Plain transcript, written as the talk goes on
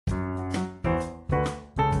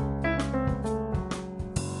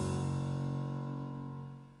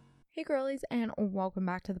Hey girlies, and welcome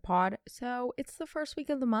back to the pod. So it's the first week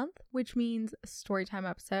of the month, which means storytime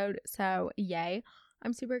episode. So yay.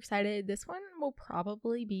 I'm super excited. This one will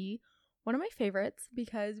probably be one of my favorites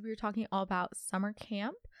because we were talking all about summer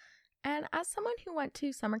camp. And as someone who went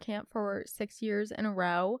to summer camp for 6 years in a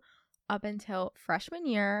row up until freshman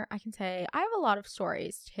year, I can say I have a lot of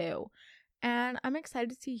stories too. And I'm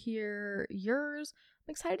excited to hear yours.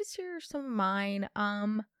 I'm excited to hear some of mine.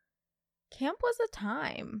 Camp was a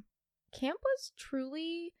time. Camp was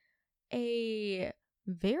truly a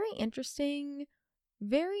very interesting,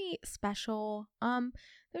 very special.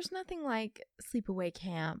 There's nothing like sleepaway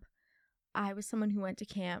camp. I was someone who went to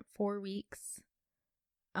camp 4 weeks,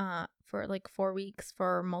 for 4 weeks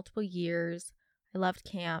for multiple years. I loved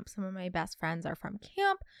camp. Some of my best friends are from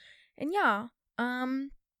camp. And yeah,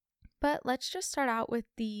 but let's just start out with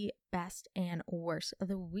the best and worst of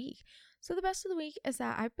the week. So the best of the week is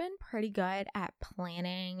that I've been pretty good at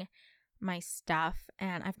planning my stuff,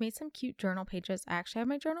 and I've made some cute journal pages. I actually have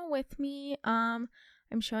my journal with me. I'm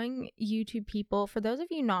showing YouTube people. For those of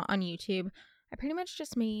you not on YouTube, I pretty much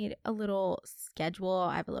just made a little schedule.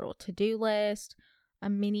 I have a little to-do list,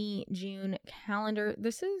 a mini June calendar.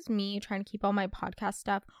 This is me trying to keep all my podcast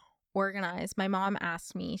stuff organized. My mom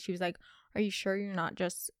asked me, she was like, "Are you sure you're not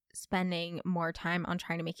just spending more time on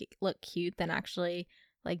trying to make it look cute than actually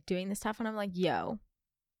like doing the stuff?" And I'm like, yo,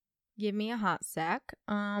 give me a hot sec.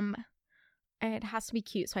 It has to be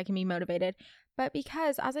cute so I can be motivated. But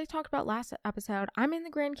because, as I talked about last episode, I'm in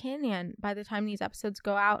the Grand Canyon by the time these episodes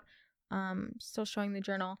go out. Still showing the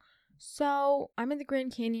journal. So I'm in the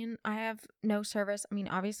Grand Canyon. I have no service. I mean,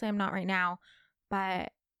 obviously I'm not right now,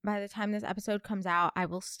 but by the time this episode comes out, I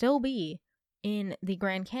will still be in the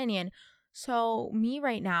Grand Canyon. So me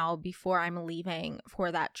right now, before I'm leaving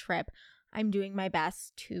for that trip, I'm doing my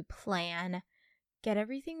best to plan, get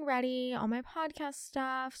everything ready, all my podcast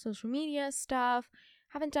stuff, social media stuff.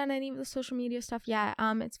 Haven't done any of the social media stuff yet.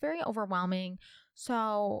 It's very overwhelming.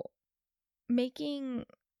 So making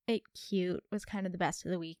it cute was kind of the best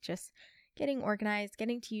of the week. Just getting organized,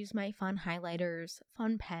 getting to use my fun highlighters,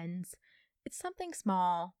 fun pens. It's something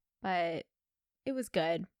small, but it was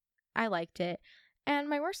good. I liked it. And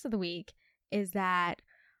my worst of the week is that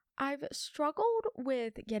I've struggled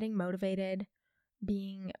with getting motivated,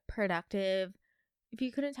 being productive. If you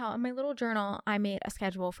couldn't tell, in my little journal, I made a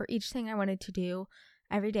schedule for each thing I wanted to do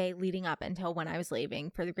every day leading up until when I was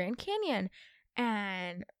leaving for the Grand Canyon.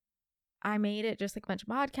 And I made it just like a bunch of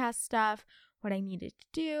podcast stuff, what I needed to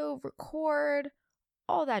do, record,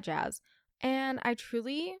 all that jazz. And I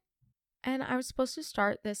was supposed to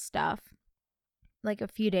start this stuff like a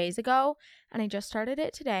few days ago, and I just started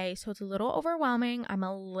it today, so it's a little overwhelming. I'm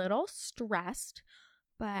a little stressed,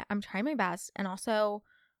 but I'm trying my best. And also,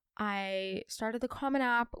 I started the Common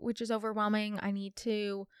App, which is overwhelming. I need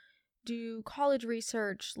to do college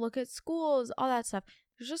research, look at schools, all that stuff.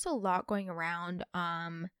 There's just a lot going around.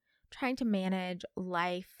 Trying to manage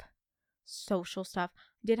life, social stuff.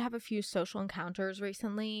 I did have a few social encounters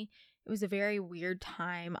recently. It was a very weird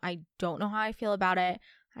time. I don't know how I feel about it,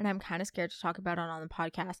 and I'm kind of scared to talk about it on the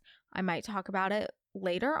podcast. I might talk about it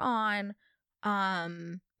later on,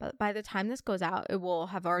 but by the time this goes out, it will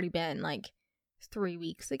have already been like 3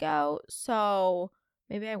 weeks ago, so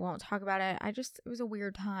maybe I won't talk about it. It was a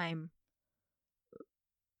weird time.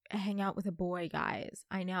 Hang out with a boy, guys.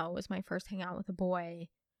 I know, it was my first hangout with a boy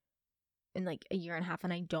in like a year and a half,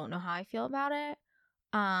 and I don't know how I feel about it.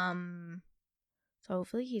 So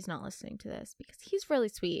hopefully he's not listening to this because he's really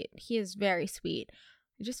sweet. He is very sweet.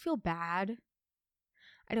 I just feel bad.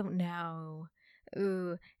 I don't know.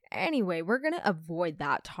 Ooh. Anyway, we're going to avoid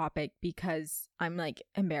that topic because I'm like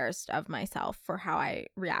embarrassed of myself for how I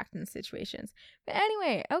react in situations. But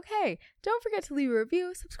anyway, okay. Don't forget to leave a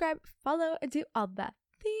review, subscribe, follow, and do all that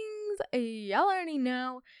things y'all already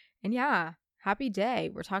know. And yeah, happy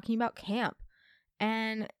day. We're talking about camp.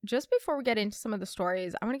 And just before we get into some of the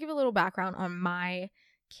stories, I want to give a little background on my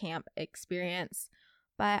camp experience.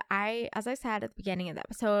 But as I said at the beginning of the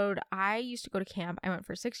episode, I used to go to camp. I went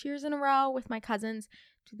for 6 years in a row with my cousins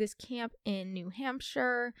to this camp in New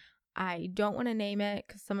Hampshire. I don't want to name it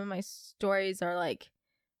because some of my stories are like,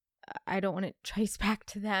 I don't want to trace back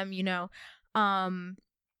to them, you know.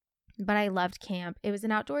 But I loved camp. It was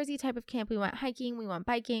an outdoorsy type of camp. We went hiking, we went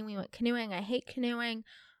biking, we went canoeing. I hate canoeing.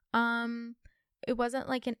 It wasn't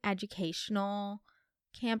like an educational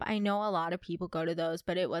camp. I know a lot of people go to those,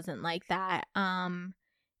 but it wasn't like that.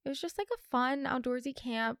 It was just like a fun outdoorsy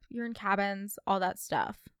camp. You're in cabins, all that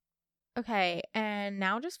stuff. Okay, and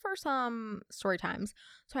now just for some story times.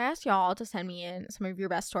 So I asked y'all to send me in some of your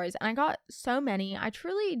best stories, and I got so many. I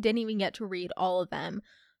truly didn't even get to read all of them.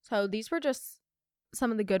 So these were just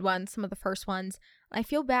some of the good ones, some of the first ones. I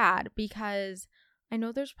feel bad because I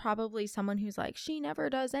know there's probably someone who's like, she never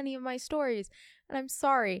does any of my stories. And I'm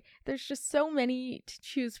sorry. There's just so many to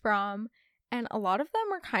choose from. And a lot of them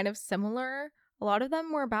were kind of similar. A lot of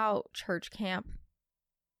them were about church camp,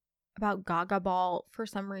 about Gaga Ball for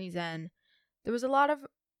some reason. There was a lot of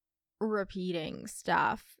repeating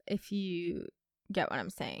stuff, if you get what I'm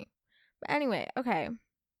saying. But anyway, okay.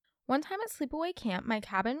 One time at sleepaway camp, my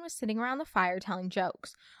cabin was sitting around the fire telling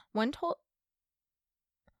jokes. One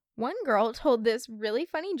girl told this really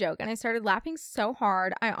funny joke, and I started laughing so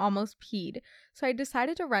hard I almost peed. So I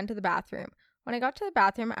decided to run to the bathroom. When I got to the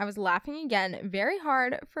bathroom, I was laughing again very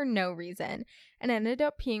hard for no reason and ended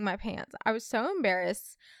up peeing my pants. I was so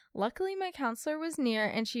embarrassed. Luckily, my counselor was near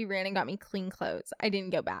and she ran and got me clean clothes. I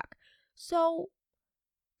didn't go back. So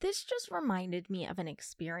this just reminded me of an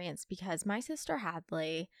experience because my sister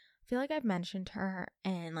Hadley, I feel like I've mentioned her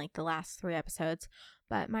in like the last 3 episodes,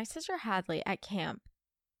 but my sister Hadley at camp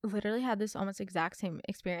literally had this almost exact same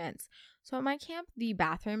experience. So at my camp, the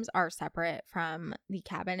bathrooms are separate from the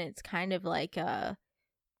cabin. It's kind of like a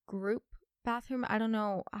group bathroom. I don't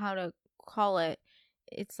know how to call it.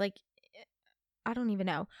 It's like, I don't even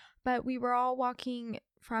know. But we were all walking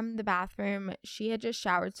from the bathroom. She had just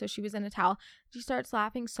showered, so she was in a towel. She starts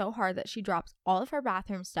laughing so hard that she drops all of her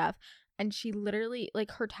bathroom stuff. And she literally, like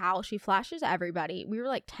her towel, she flashes everybody. We were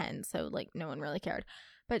like 10, so like no one really cared.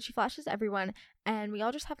 But she flashes everyone, and we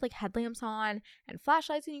all just have like headlamps on and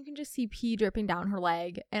flashlights, and you can just see pee dripping down her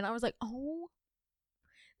leg. And I was like, oh,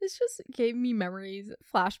 this just gave me memories,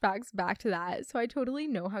 flashbacks back to that. So I totally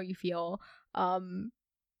know how you feel.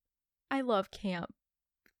 I love camp.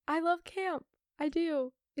 I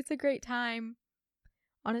do. It's a great time.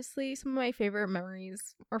 Honestly, some of my favorite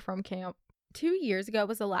memories are from camp. 2 years ago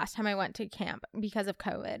was the last time I went to camp because of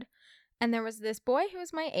COVID. And there was this boy who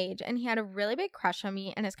was my age, and he had a really big crush on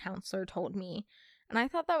me, and his counselor told me. And I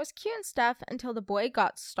thought that was cute and stuff until the boy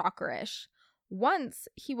got stalkerish. Once,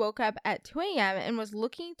 he woke up at 2 a.m. and was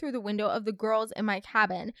looking through the window of the girls in my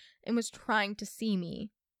cabin and was trying to see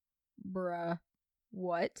me. Bruh.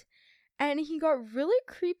 What? And he got really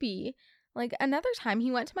creepy. Like, another time,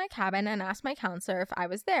 he went to my cabin and asked my counselor if I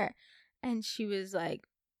was there. And she was like,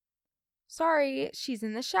 sorry, she's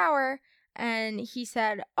in the shower. And he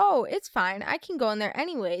said, oh, it's fine. I can go in there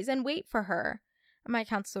anyways and wait for her. And my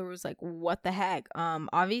counselor was like, what the heck?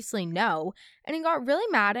 Obviously no. And he got really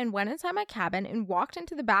mad and went inside my cabin and walked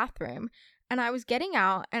into the bathroom. And I was getting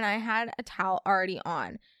out and I had a towel already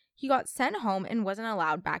on. He got sent home and wasn't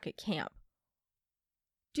allowed back at camp.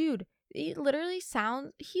 Dude, it literally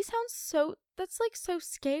sounds so, that's like so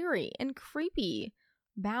scary and creepy.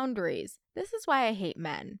 Boundaries. This is why I hate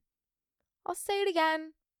men. I'll say it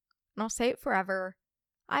again. And I'll say it forever.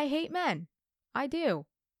 I hate men. I do.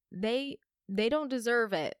 They don't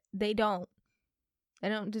deserve it. They don't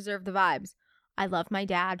deserve the vibes. I love my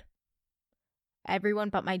dad. Everyone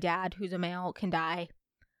but my dad, who's a male, can die.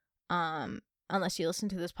 Unless you listen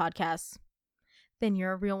to this podcast. Then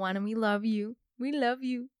you're a real one and we love you. We love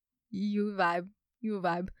you. You vibe. You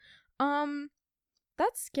vibe.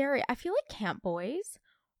 That's scary. I feel like camp boys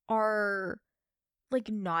are like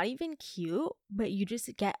not even cute, but you just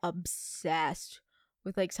get obsessed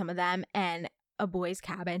with like some of them, and a boy's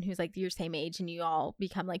cabin who's like your same age and you all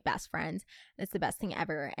become like best friends. It's the best thing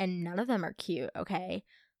ever. And none of them are cute, okay?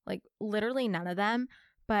 Like literally none of them,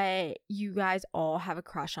 but you guys all have a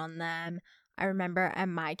crush on them. I remember at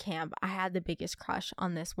my camp, I had the biggest crush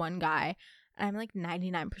on this one guy. I'm like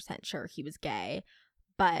 99% sure he was gay,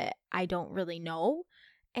 but I don't really know.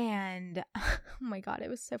 And oh my God, it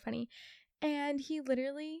was so funny. And he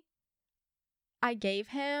literally, I gave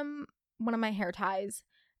him one of my hair ties,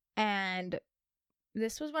 and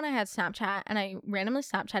this was when I had Snapchat, and I randomly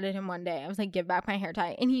Snapchatted him one day. I was like, give back my hair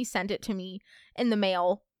tie, and he sent it to me in the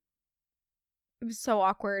mail. It was so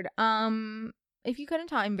awkward. If you couldn't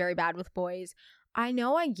tell, I'm very bad with boys. I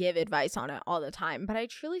know I give advice on it all the time, but I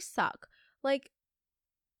truly suck. Like,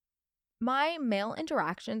 my male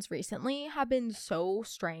interactions recently have been so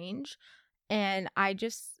strange, and I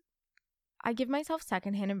give myself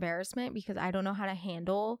secondhand embarrassment because I don't know how to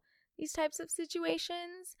handle these types of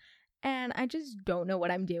situations, and I just don't know what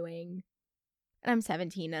I'm doing. And I'm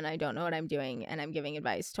 17 and I don't know what I'm doing, and I'm giving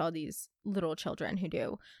advice to all these little children who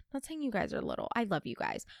do. I'm not saying you guys are little. I love you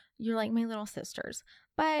guys. You're like my little sisters.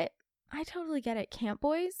 But I totally get it. Camp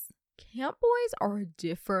boys are a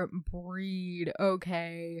different breed,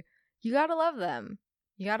 okay? You gotta love them.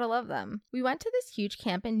 We went to this huge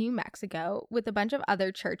camp in New Mexico with a bunch of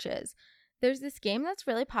other churches. There's this game that's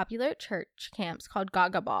really popular at church camps called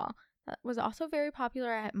Gaga Ball. That was also very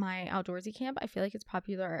popular at my outdoorsy camp. I feel like it's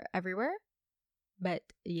popular everywhere. But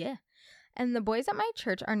yeah. And the boys at my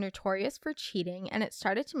church are notorious for cheating, and it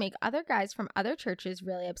started to make other guys from other churches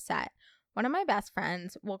really upset. One of my best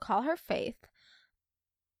friends, we'll call her Faith,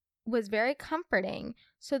 was very comforting.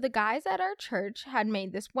 So the guys at our church had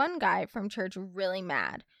made this one guy from church really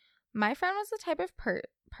mad. My friend was the type of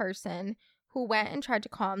person who went and tried to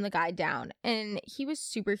calm the guy down, and he was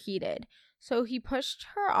super heated. So he pushed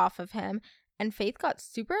her off of him, and Faith got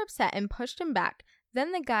super upset and pushed him back.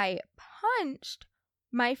 Then the guy punched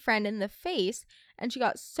my friend in the face, and she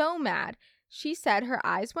got so mad. She said her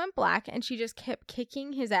eyes went black and she just kept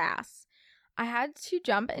kicking his ass. I had to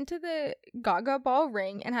jump into the Gaga Ball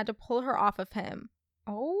ring and had to pull her off of him.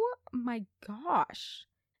 Oh my gosh.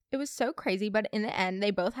 It was so crazy, but in the end,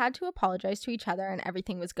 they both had to apologize to each other and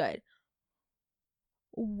everything was good.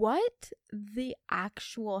 What the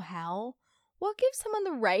actual hell? What gives someone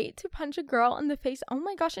the right to punch a girl in the face? Oh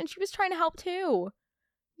my gosh, and she was trying to help too.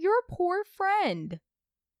 You're a poor friend.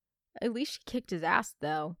 At least she kicked his ass,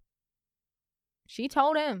 though. She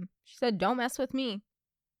told him. She said, don't mess with me.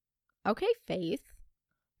 Okay, Faith.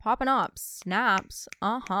 Popping up. Snaps.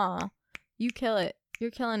 Uh-huh. You kill it. You're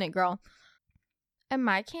killing it, girl. At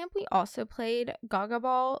my camp, we also played Gaga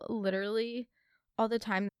Ball literally all the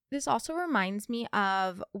time. This also reminds me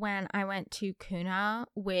of when I went to Kuna,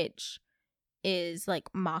 which is like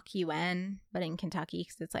Mock UN, but in Kentucky,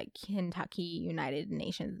 because it's like Kentucky United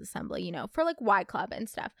Nations Assembly, you know, for like Y Club and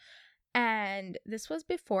stuff. And this was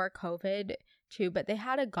before COVID too, but they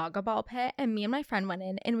had a Gaga Ball pit, and me and my friend went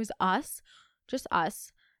in, and it was us, just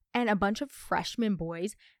us, and a bunch of freshman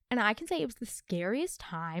boys. And I can say it was the scariest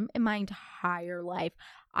time in my entire life.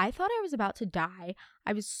 I thought I was about to die.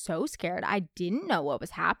 I was so scared. I didn't know what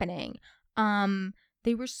was happening.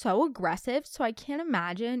 They were so aggressive, so I can't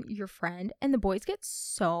imagine your friend. And the boys get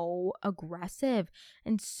so aggressive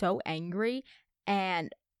and so angry.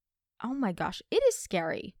 And oh my gosh, it is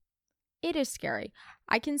scary. It is scary.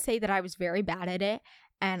 I can say that I was very bad at it,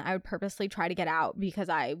 and I would purposely try to get out because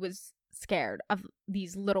I was scared of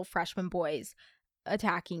these little freshman boys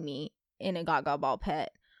attacking me in a Gaga Ball pit.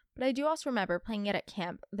 But I do also remember playing it at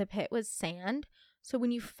camp. The pit was sand, so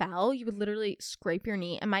when you fell, you would literally scrape your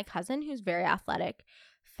knee. And my cousin, who's very athletic,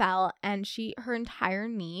 fell, and her entire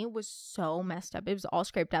knee was so messed up. It was all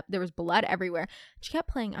scraped up. There was blood everywhere. She kept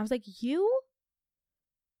playing. I was like, you're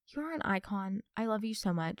an icon. I love you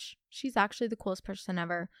so much. She's actually the coolest person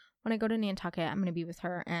ever. When I go to Nantucket, I'm going to be with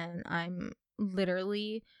her, and I'm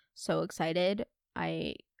literally so excited.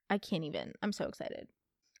 I can't even. I'm so excited.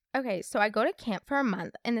 Okay, so I go to camp for a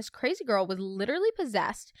month, and this crazy girl was literally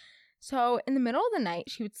possessed. So in the middle of the night,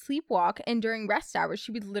 she would sleepwalk, and during rest hours,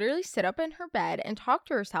 she would literally sit up in her bed and talk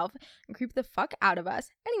to herself and creep the fuck out of us.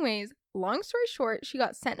 Anyways, long story short, she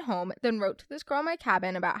got sent home, then wrote to this girl in my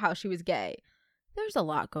cabin about how she was gay. There's a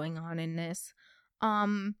lot going on in this.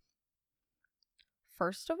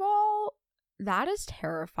 First of all, that is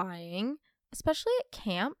terrifying, especially at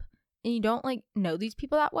camp, and you don't like know these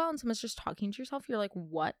people that well, and someone's just talking to yourself. You're like,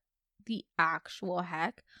 what the actual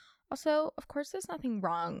heck? Also, of course, there's nothing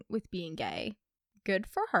wrong with being gay. Good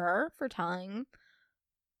for her for telling,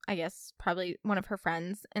 I guess, probably one of her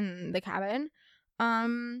friends in the cabin.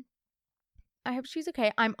 I hope she's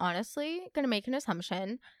okay. I'm honestly gonna make an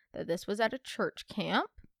assumption that this was at a church camp.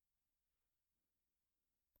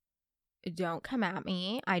 Don't come at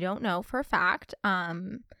me. I don't know for a fact.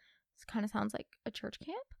 This kind of sounds like a church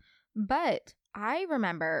camp. But I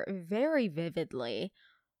remember very vividly,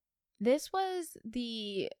 this was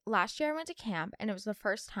the last year I went to camp, and it was the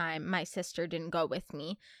first time my sister didn't go with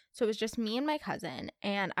me. So it was just me and my cousin,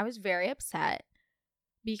 and I was very upset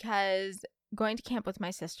because going to camp with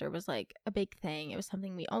my sister was like a big thing. It was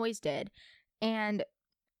something we always did. And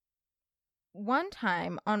one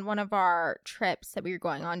time on one of our trips that we were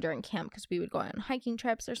going on during camp, because we would go on hiking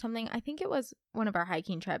trips or something, I think it was one of our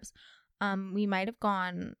hiking trips, we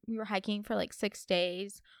were hiking for like 6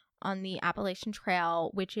 days on the Appalachian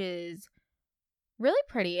Trail, which is really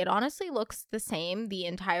pretty. It honestly looks the same the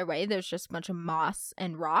entire way. There's just a bunch of moss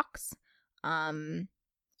and rocks.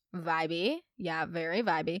 Vibey. Yeah, very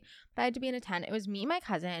vibey. But I had to be in a tent. It was me, my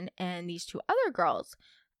cousin, and these 2 other girls.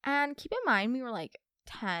 And keep in mind, we were like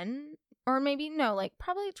 10 or maybe no, like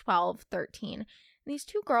probably 12, 13. And these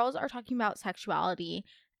 2 girls are talking about sexuality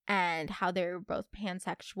and how they're both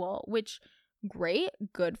pansexual, which great,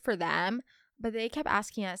 good for them. But they kept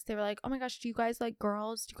asking us, they were like, oh my gosh, do you guys like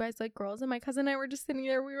girls? Do you guys like girls? And my cousin and I were just sitting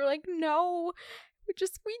there. We were like, no,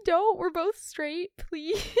 we don't. We're both straight,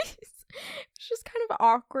 please. It's just kind of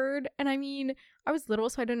awkward. And I mean, I was little,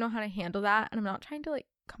 so I didn't know how to handle that. And I'm not trying to like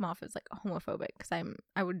come off as like homophobic, because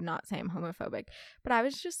I would not say I'm homophobic. But I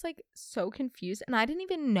was just like so confused. And I didn't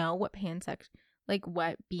even know what like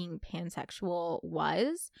what being pansexual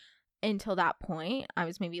was until that point. I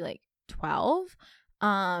was maybe like 12.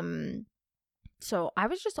 So I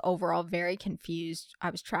was just overall very confused. I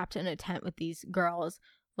was trapped in a tent with these girls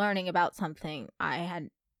learning about something I had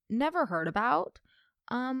never heard about.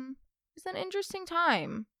 It was an interesting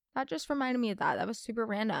time. That just reminded me of that. That was super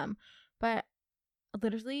random. But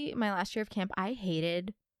literally my last year of camp, I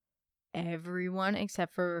hated everyone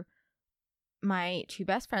except for my 2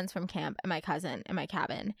 best friends from camp and my cousin in my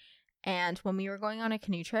cabin. And when we were going on a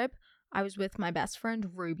canoe trip, I was with my best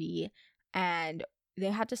friend Ruby, and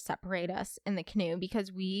they had to separate us in the canoe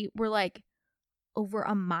because we were like over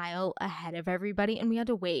a mile ahead of everybody, and we had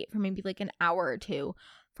to wait for maybe like an hour or two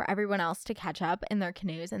for everyone else to catch up in their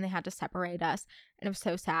canoes, and they had to separate us, and it was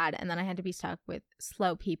so sad. And then I had to be stuck with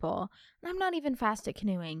slow people, and I'm not even fast at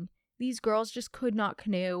canoeing. These girls just could not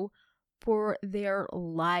canoe for their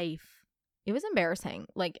life. It was embarrassing,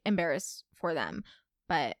 like embarrassed for them.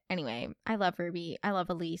 But anyway, I love Ruby, I love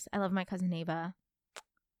Elise, I love my cousin Ava.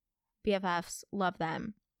 BFFs, love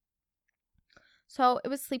them. So it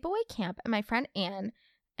was sleepaway camp, and my friend Anne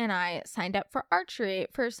and I signed up for archery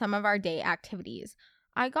for some of our day activities.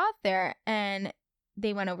 I got there and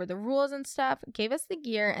they went over the rules and stuff, gave us the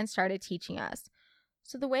gear, and started teaching us.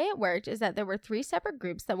 So the way it worked is that there were 3 separate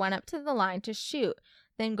groups that went up to the line to shoot,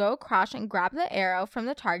 then go across and grab the arrow from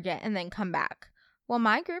the target and then come back. Well,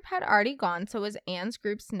 my group had already gone, so it was Anne's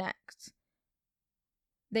group's next.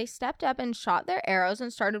 They stepped up and shot their arrows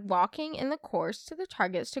and started walking in the course to the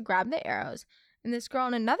targets to grab the arrows. And this girl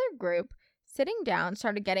in another group, sitting down,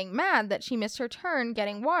 started getting mad that she missed her turn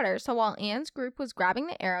getting water. So while Anne's group was grabbing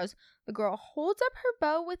the arrows, the girl holds up her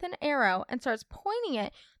bow with an arrow and starts pointing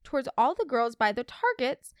it towards all the girls by the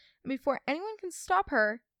targets. And before anyone can stop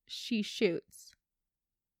her, she shoots.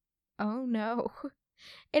 Oh no.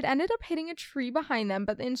 It ended up hitting a tree behind them,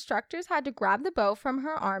 but the instructors had to grab the bow from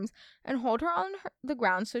her arms and hold her on the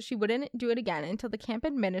ground so she wouldn't do it again until the camp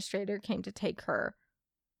administrator came to take her.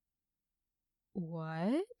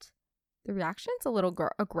 What? The reaction's a little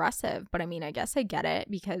aggressive, but I mean, I guess I get it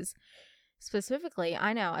because specifically,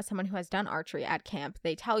 I know as someone who has done archery at camp,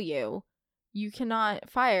 they tell you you cannot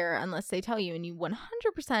fire unless they tell you, and you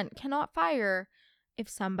 100% cannot fire if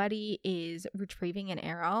somebody is retrieving an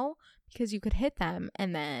arrow because you could hit them,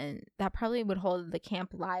 and then that probably would hold the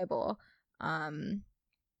camp liable, which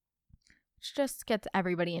just gets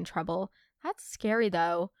everybody in trouble. That's scary,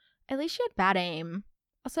 though. At least you had bad aim.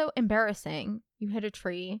 Also, embarrassing. You hit a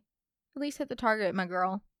tree. At least hit the target, my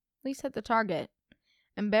girl. At least hit the target.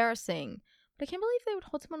 Embarrassing. But I can't believe they would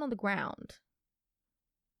hold someone on the ground.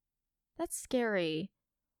 That's scary.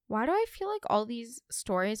 Why do I feel like all these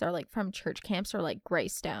stories are like from church camps or like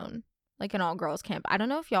Greystone? Like an all-girls camp. I don't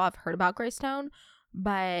know if y'all have heard about Greystone,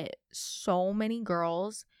 but so many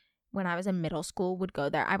girls when I was in middle school would go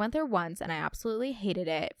there. I went there once and I absolutely hated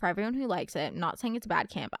it. For everyone who likes it, I'm not saying it's a bad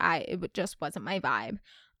camp. It just wasn't my vibe.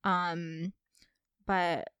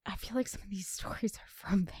 But I feel like some of these stories are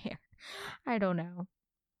from there. I don't know.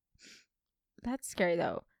 That's scary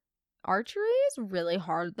though. Archery is really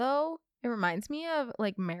hard though. It reminds me of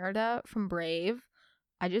like Merida from Brave.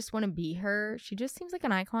 I just want to be her. She just seems like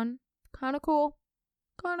an icon. Kind of cool.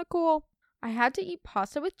 I had to eat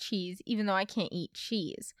pasta with cheese even though I can't eat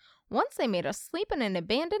cheese. Once they made us sleep in an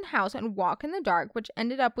abandoned house and walk in the dark, which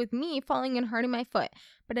ended up with me falling and hurting my foot.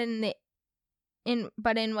 But in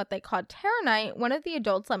what they called terror night, one of the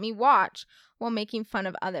adults let me watch while making fun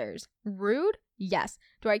of others. Rude? Yes.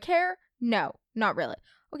 Do I care? No, not really.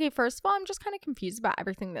 Okay, first of all, I'm just kind of confused about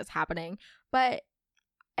everything that's happening, but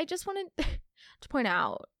I just wanted to point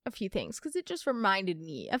out a few things because it just reminded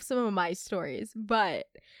me of some of my stories. But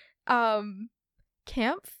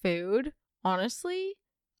camp food, honestly,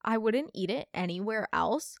 I wouldn't eat it anywhere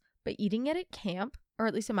else, but eating it at camp, or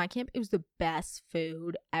at least in my camp, it was the best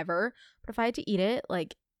food ever. But if I had to eat it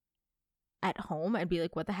like at home, I'd be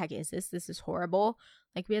like, what the heck is this? This is horrible.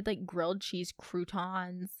 Like we had like grilled cheese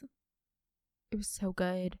croutons. It was so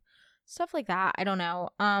good. Stuff like that. I don't know.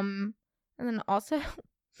 And then also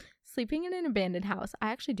sleeping in an abandoned house.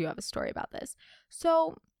 I actually do have a story about this.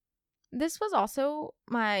 So this was also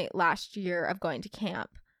my last year of going to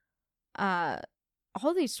camp.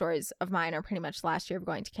 All these stories of mine are pretty much last year of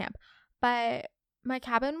going to camp. But my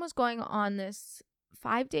cabin was going on this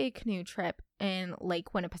 5-day canoe trip in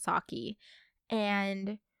Lake Winnipesaukee.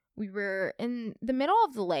 And we were in the middle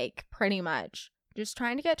of the lake pretty much, just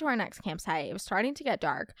trying to get to our next campsite. It was starting to get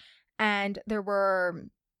dark. And there were,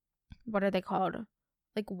 what are they called?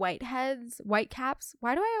 Like whiteheads, whitecaps.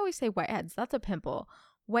 Why do I always say whiteheads? That's a pimple.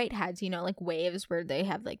 Whiteheads, you know, like waves where they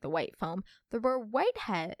have like the white foam. There were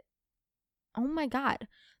whitehead. Oh my God.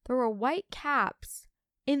 there were white caps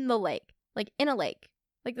in the lake, like in a lake,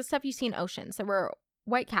 like the stuff you see in oceans. There were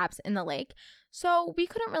white caps in the lake. So we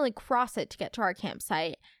couldn't really cross it to get to our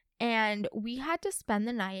campsite. And we had to spend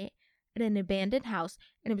the night at an abandoned house.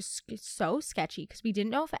 And it was so sketchy because we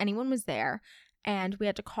didn't know if anyone was there. And we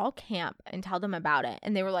had to call camp and tell them about it.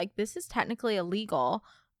 And they were like, this is technically illegal.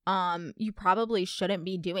 You probably shouldn't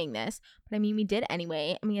be doing this. But I mean, we did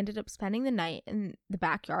anyway. And we ended up spending the night in the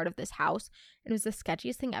backyard of this house. It was the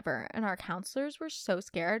sketchiest thing ever. And our counselors were so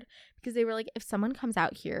scared because they were like, if someone comes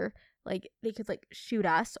out here, like they could like shoot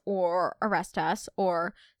us or arrest us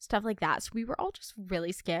or stuff like that. So we were all just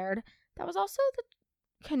really scared. That was also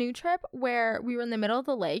the canoe trip where we were in the middle of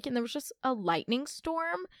the lake and there was just a lightning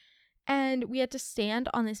storm. And we had to stand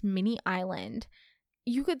on this mini island.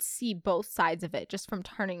 You could see both sides of it just from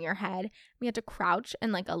turning your head. We had to crouch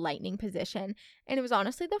in like a lightning position. And it was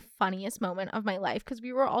honestly the funniest moment of my life because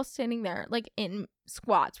we were all standing there like in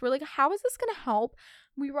squats. We're like, how is this going to help?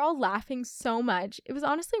 We were all laughing so much. It was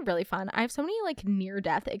honestly really fun. I have so many like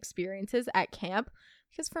near-death experiences at camp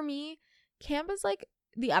because for me, camp is like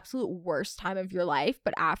the absolute worst time of your life,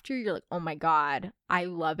 but after you're like, oh my god, I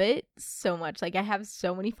love it so much. Like I have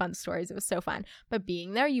so many fun stories. It was so fun, but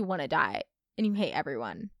being there, you want to die and you hate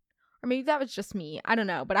everyone. Or maybe that was just me, I don't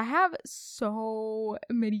know, but I have so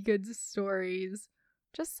many good stories,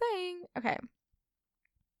 just saying. Okay,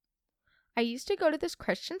 I used to go to this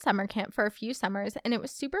Christian summer camp for a few summers and it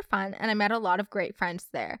was super fun and I met a lot of great friends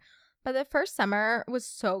there, but the first summer was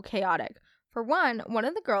so chaotic. For one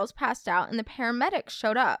of the girls passed out and the paramedics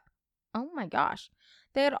showed up. Oh my gosh.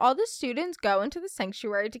 They had all the students go into the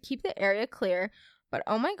sanctuary to keep the area clear, but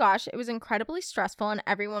oh my gosh, it was incredibly stressful and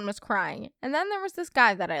everyone was crying. And then there was this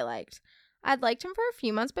guy that I liked. I'd liked him for a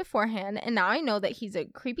few months beforehand, and now I know that he's a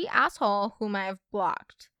creepy asshole whom I have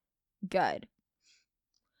blocked. Good.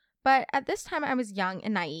 But at this time, I was young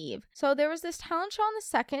and naive. So there was this talent show on the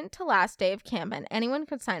second to last day of camp, and anyone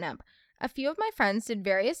could sign up. A few of my friends did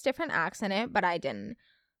various different acts in it, but I didn't.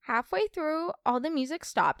 Halfway through, all the music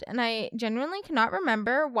stopped, and I genuinely cannot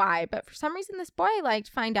remember why, but for some reason this boy I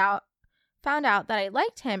liked found out that I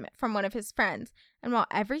liked him from one of his friends, and while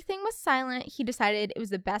everything was silent, he decided it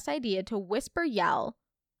was the best idea to whisper yell,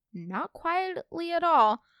 not quietly at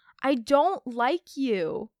all, I don't like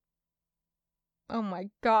you. Oh my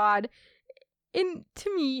god.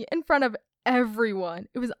 To me, in front of everyone.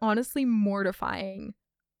 It was honestly mortifying.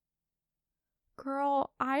 Girl,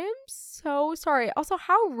 I am so sorry. Also,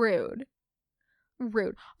 how rude.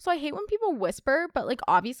 Rude. So I hate when people whisper, but like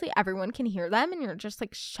obviously everyone can hear them and you're just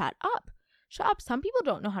like, shut up. Shut up. Some people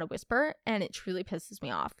don't know how to whisper and it truly pisses me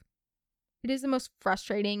off. It is the most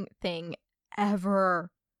frustrating thing ever.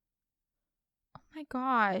 Oh my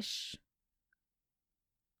gosh.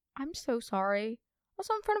 I'm so sorry.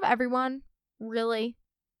 Also in front of everyone. Really?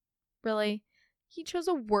 Really? He chose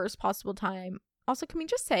the worst possible time. Also, can we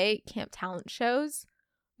just say camp talent shows?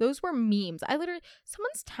 Those were memes.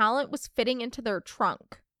 Someone's talent was fitting into their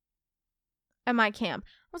trunk at my camp.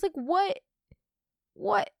 I was like,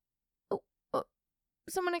 what?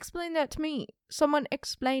 Someone explain that to me. Someone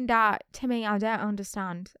explain that to me. I don't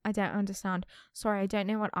understand. Sorry, I don't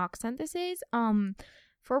know what accent this is.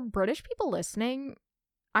 For British people listening,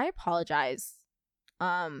 I apologize.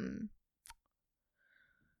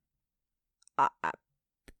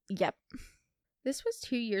 Yep. This was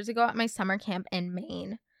 2 years ago at my summer camp in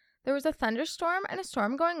Maine. There was a thunderstorm and a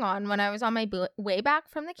storm going on when I was on my way back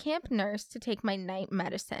from the camp nurse to take my night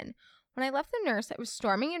medicine. When I left the nurse, it was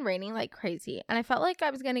storming and raining like crazy, and I felt like I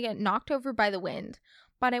was going to get knocked over by the wind.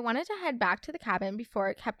 But I wanted to head back to the cabin before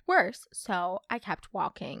it kept worse, so I kept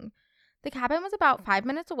walking. The cabin was about 5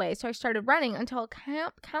 minutes away, so I started running until a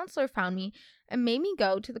camp counselor found me and made me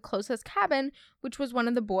go to the closest cabin, which was one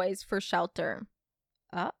of the boys for shelter.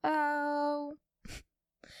 Uh-oh.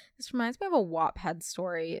 This reminds me of a Wattpad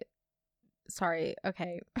story. Sorry,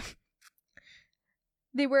 okay.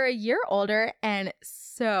 They were a year older and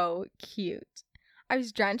so cute. I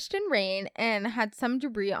was drenched in rain and had some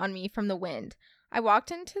debris on me from the wind. I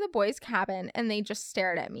walked into the boys' cabin and they just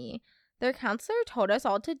stared at me. Their counselor told us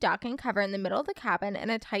all to duck and cover in the middle of the cabin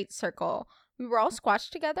in a tight circle. We were all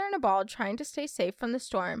squashed together in a ball trying to stay safe from the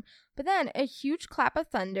storm. But then a huge clap of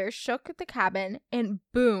thunder shook the cabin and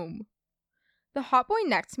boom! The hot boy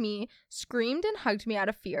next to me screamed and hugged me out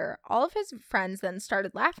of fear. All of his friends then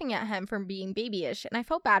started laughing at him for being babyish, and I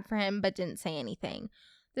felt bad for him but didn't say anything.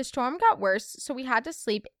 The storm got worse, so we had to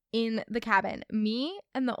sleep in the cabin, me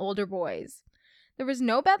and the older boys. There was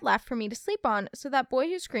no bed left for me to sleep on, so that boy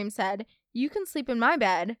who screamed said, "You can sleep in my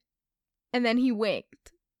bed," and then he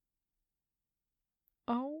winked.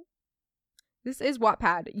 Oh. This is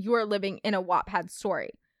Wattpad. You are living in a Wattpad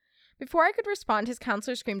story. Before I could respond, his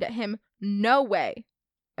counselor screamed at him, "No way."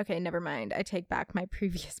 Okay, never mind. I take back my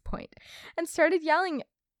previous point. And started yelling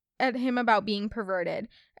at him about being perverted.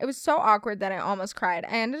 It was so awkward that I almost cried.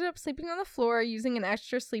 I ended up sleeping on the floor using an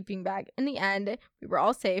extra sleeping bag. In the end, we were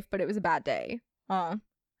all safe, but it was a bad day. Oh, I'm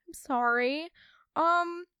sorry.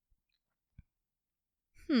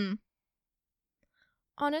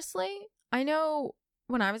 Honestly, I know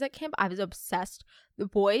when I was at camp, I was obsessed. The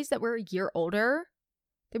boys that were a year older,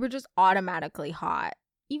 they were just automatically hot.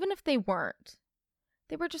 Even if they weren't.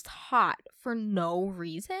 They were just hot for no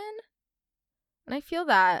reason. And I feel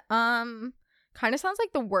that kind of sounds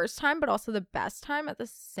like the worst time, but also the best time at the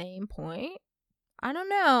same point. I don't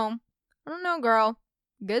know, girl.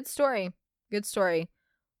 Good story.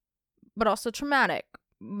 But also traumatic.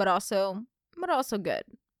 But also good.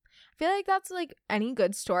 I feel like that's like any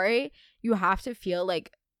good story. You have to feel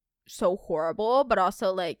like so horrible, but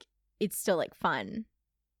also like it's still like fun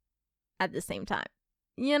at the same time.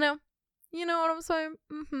 You know what I'm saying?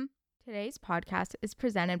 Today's podcast is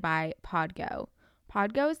presented by Podgo.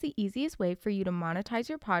 Podgo is the easiest way for you to monetize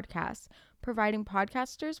your podcast, providing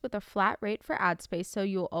podcasters with a flat rate for ad space so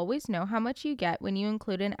you'll always know how much you get when you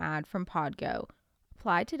include an ad from Podgo.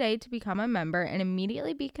 Apply today to become a member and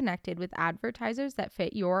immediately be connected with advertisers that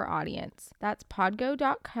fit your audience. That's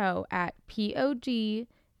podgo.co at podgo.co.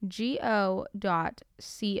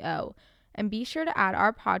 And be sure to add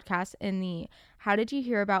our podcast in the How Did You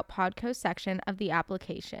Hear About Podco section of the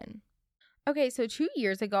application. Okay, so 2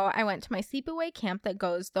 years ago, I went to my sleepaway camp that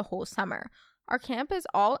goes the whole summer. Our camp is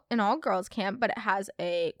an all-girls camp, but it has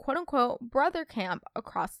a quote-unquote brother camp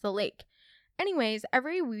across the lake. Anyways,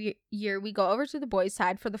 every year we go over to the boys'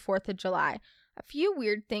 side for the 4th of July. A few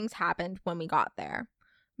weird things happened when we got there.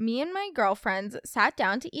 Me and my girlfriends sat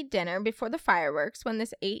down to eat dinner before the fireworks when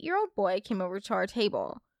this 8-year-old boy came over to our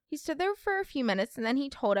table. He stood there for a few minutes and then he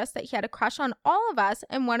told us that he had a crush on all of us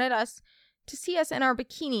and wanted us to see us in our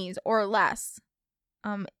bikinis or less.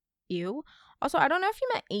 Ew. Also, I don't know if you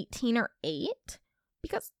meant 18 or 8,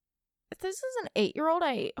 because if this is an 8-year-old,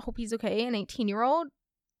 I hope he's okay. An 18-year-old,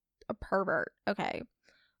 a pervert. Okay.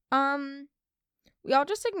 We all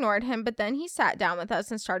just ignored him, but then he sat down with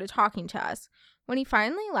us and started talking to us. When he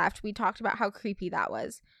finally left, we talked about how creepy that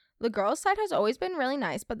was. The girls' side has always been really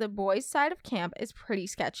nice, but the boys' side of camp is pretty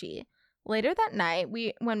sketchy. Later that night,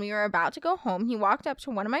 when we were about to go home, he walked up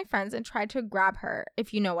to one of my friends and tried to grab her,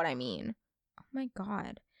 if you know what I mean. Oh my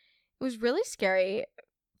God. It was really scary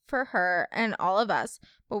for her and all of us,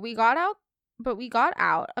 but we got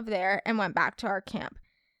out of there and went back to our camp.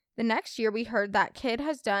 The next year, we heard that kid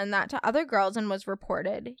has done that to other girls and was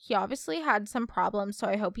reported. He obviously had some problems, so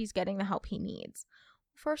I hope he's getting the help he needs.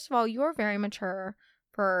 First of all, you are very mature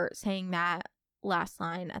for saying that last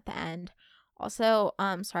line at the end. Also,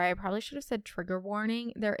 sorry, I probably should have said trigger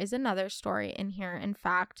warning. There is another story in here. In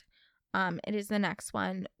fact, it is the next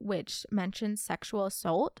one, which mentions sexual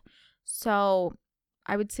assault. So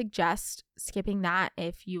I would suggest skipping that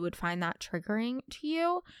if you would find that triggering to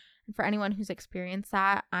you. And for anyone who's experienced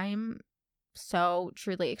that, I'm so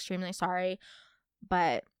truly extremely sorry.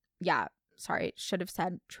 But yeah, sorry, should have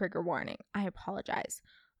said trigger warning. I apologize.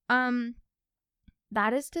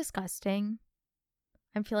 That is disgusting.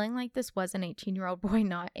 I'm feeling like this was an 18-year-old boy,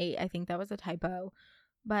 not 8. I think that was a typo.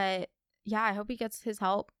 But yeah, I hope he gets his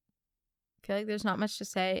help. I feel like there's not much to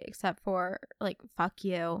say except for, like, fuck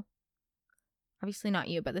you. Obviously not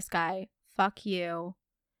you, but this guy. Fuck you.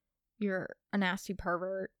 You're a nasty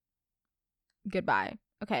pervert. Goodbye.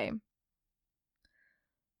 Okay.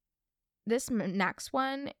 This next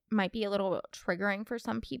one might be a little triggering for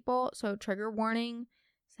some people. So trigger warning,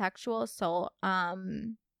 sexual assault.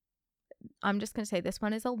 I'm just going to say this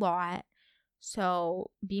one is a lot,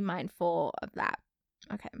 so be mindful of that.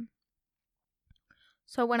 Okay.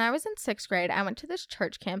 So when I was in 6th grade, I went to this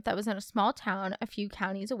church camp that was in a small town a few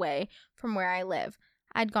counties away from where I live.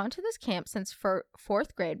 I'd gone to this camp since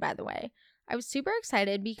 4th grade, by the way. I was super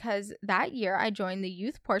excited because that year I joined the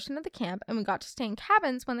youth portion of the camp and we got to stay in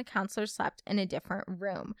cabins when the counselors slept in a different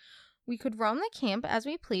room. We could roam the camp as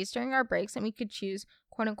we pleased during our breaks and we could choose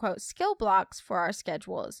quote-unquote skill blocks for our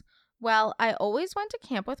schedules. Well, I always went to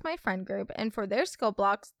camp with my friend group, and for their skill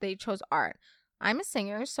blocks, they chose art. I'm a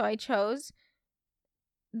singer, so I chose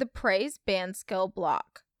the praise band skill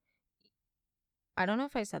block. I don't know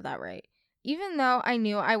if I said that right. Even though I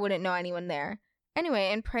knew I wouldn't know anyone there.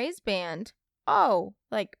 Anyway, in praise band,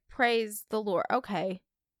 like praise the Lord. Okay,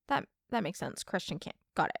 that makes sense. Christian camp.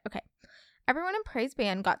 Got it. Okay. Everyone in praise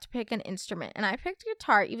band got to pick an instrument, and I picked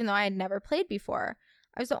guitar even though I had never played before.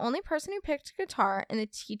 I was the only person who picked guitar, and the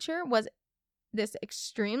teacher was this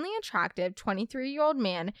extremely attractive 23-year-old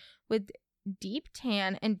man with deep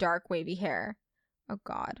tan, and dark wavy hair. Oh,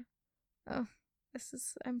 God. Oh,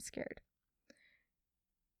 I'm scared.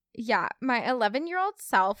 Yeah, my 11-year-old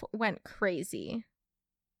self went crazy.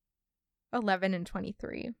 11 and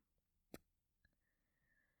 23.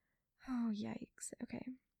 Oh, yikes. Okay.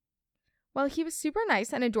 Well, he was super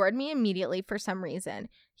nice and adored me immediately for some reason.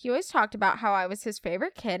 He always talked about how I was his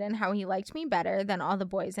favorite kid and how he liked me better than all the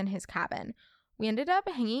boys in his cabin. We ended up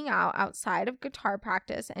hanging out outside of guitar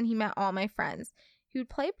practice, and he met all my friends. He would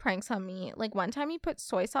play pranks on me. Like one time he put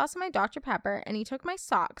soy sauce in my Dr. Pepper, and he took my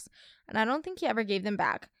socks, and I don't think he ever gave them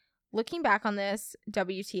back. Looking back on this,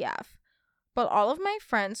 WTF. But all of my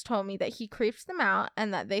friends told me that he creeped them out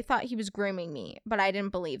and that they thought he was grooming me, but I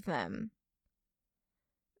didn't believe them.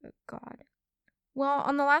 Oh, God. Well,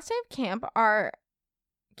 on the last day of camp,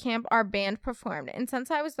 our band performed, and since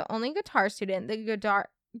I was the only guitar student, the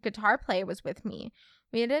guitar player was with me.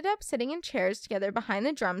 We ended up sitting in chairs together behind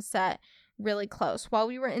the drum set really close. While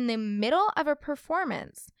we were in the middle of a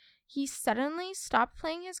performance, he suddenly stopped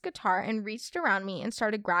playing his guitar and reached around me and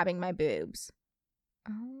started grabbing my boobs.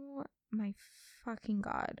 Oh my fucking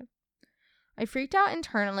God. I freaked out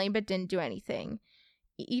internally but didn't do anything.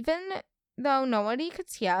 Even though nobody could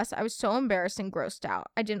see us, I was so embarrassed and grossed out.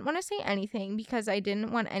 I didn't want to say anything because I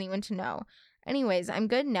didn't want anyone to know. Anyways, I'm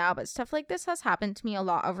good now, but stuff like this has happened to me a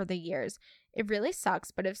lot over the years. It really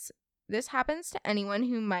sucks, but if this happens to anyone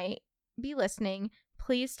who might be listening,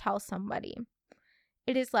 please tell somebody.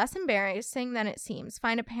 It is less embarrassing than it seems.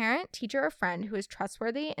 Find a parent, teacher, or friend who is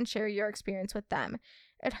trustworthy and share your experience with them.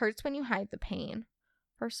 It hurts when you hide the pain.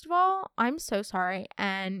 First of all, I'm so sorry,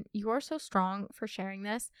 and you are so strong for sharing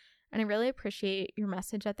this, and I really appreciate your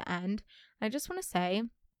message at the end. I just want to say,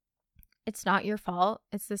 it's not your fault.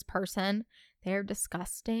 It's this person. They're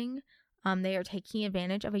disgusting. They are taking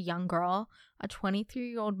advantage of a young girl. A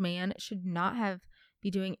 23-year-old man should not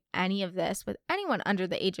be doing any of this with anyone under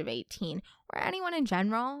the age of 18 or anyone in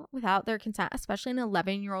general without their consent, especially an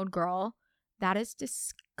 11-year-old girl. That is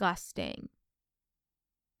disgusting.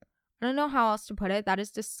 I don't know how else to put it. That is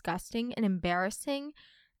disgusting and embarrassing,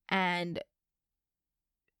 and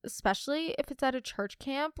especially if it's at a church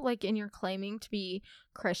camp, like, and you're claiming to be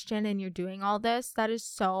Christian and you're doing all this, that is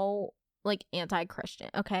so, like, anti-Christian,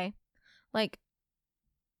 okay? Like,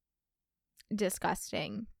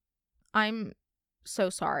 disgusting. I'm so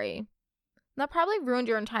sorry. That probably ruined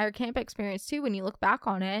your entire camp experience too when you look back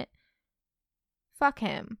on it. Fuck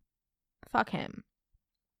him.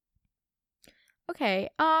 Okay,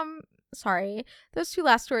 sorry. Those two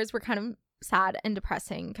last stories were kind of sad and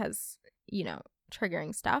depressing because, you know,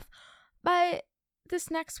 triggering stuff. But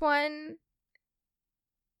this next one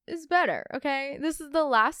is better, okay? This is the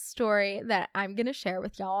last story that I'm going to share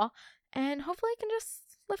with y'all, and hopefully I can just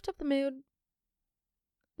lift up the mood.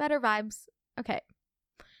 Better vibes. Okay.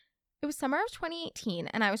 It was summer of 2018,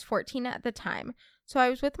 and I was 14 at the time. So I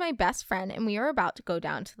was with my best friend, and we were about to go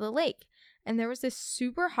down to the lake. And there was this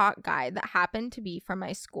super hot guy that happened to be from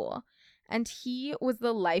my school. And he was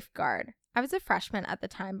the lifeguard. I was a freshman at the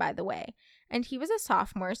time, by the way. And he was a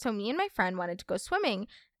sophomore, so me and my friend wanted to go swimming.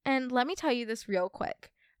 And let me tell you this real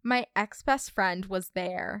quick. My ex-best friend was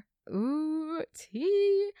there. Ooh,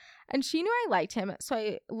 tea. And she knew I liked him, so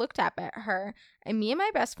I looked up at her. And me and my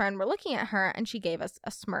best friend were looking at her, and she gave us a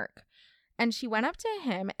smirk. And she went up to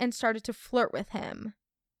him and started to flirt with him.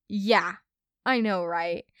 Yeah, I know,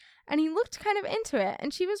 right? And he looked kind of into it,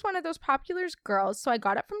 and she was one of those popular girls, so I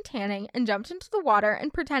got up from tanning and jumped into the water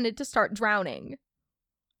and pretended to start drowning.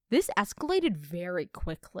 This escalated very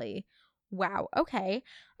quickly. Wow, okay.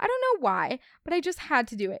 I don't know why, but I just had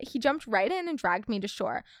to do it. He jumped right in and dragged me to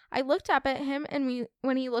shore. I looked up at him, and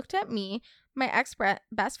when he looked at me, my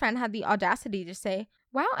ex-best friend had the audacity to say,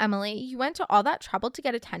 "Wow, Emily, you went to all that trouble to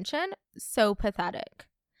get attention? So pathetic."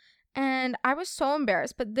 And I was so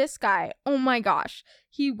embarrassed, but this guy, oh my gosh,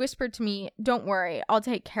 he whispered to me, "Don't worry, I'll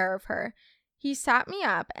take care of her." He sat me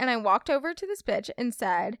up, and I walked over to this bitch and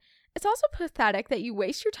said, "It's also pathetic that you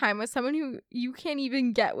waste your time with someone who you can't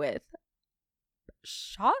even get with."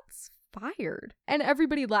 Shots fired. And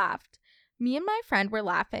everybody laughed. Me and my friend were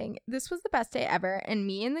laughing. This was the best day ever, and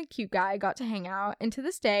me and the cute guy got to hang out, and to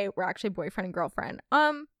this day, we're actually boyfriend and girlfriend.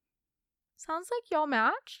 Sounds like y'all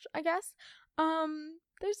matched, I guess.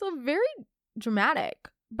 There's a very dramatic,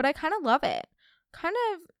 but I kind of love it. Kind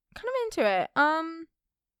of into it.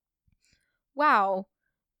 Wow.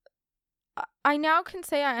 I now can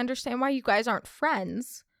say I understand why you guys aren't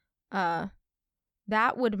friends.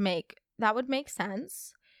 That would make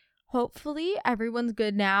sense. Hopefully everyone's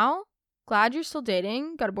good now. Glad you're still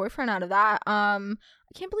dating. Got a boyfriend out of that. I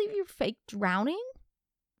can't believe you faked drowning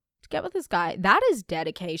to get with this guy. That is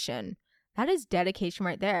dedication. That is dedication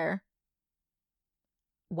right there.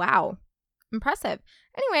 Wow. Impressive.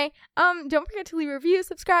 Anyway, don't forget to leave a review,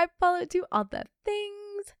 subscribe, follow, do all the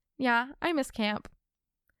things. Yeah, I miss camp.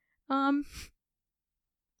 I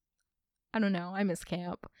don't know. I miss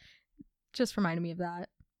camp. Just reminded me of that.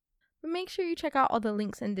 But make sure you check out all the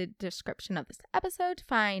links in the description of this episode to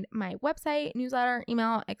find my website, newsletter,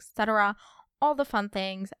 email, etc. All the fun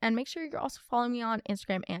things. And make sure you're also following me on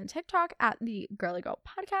Instagram and TikTok at the Girly Girl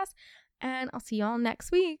Podcast. And I'll see y'all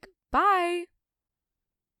next week. Bye.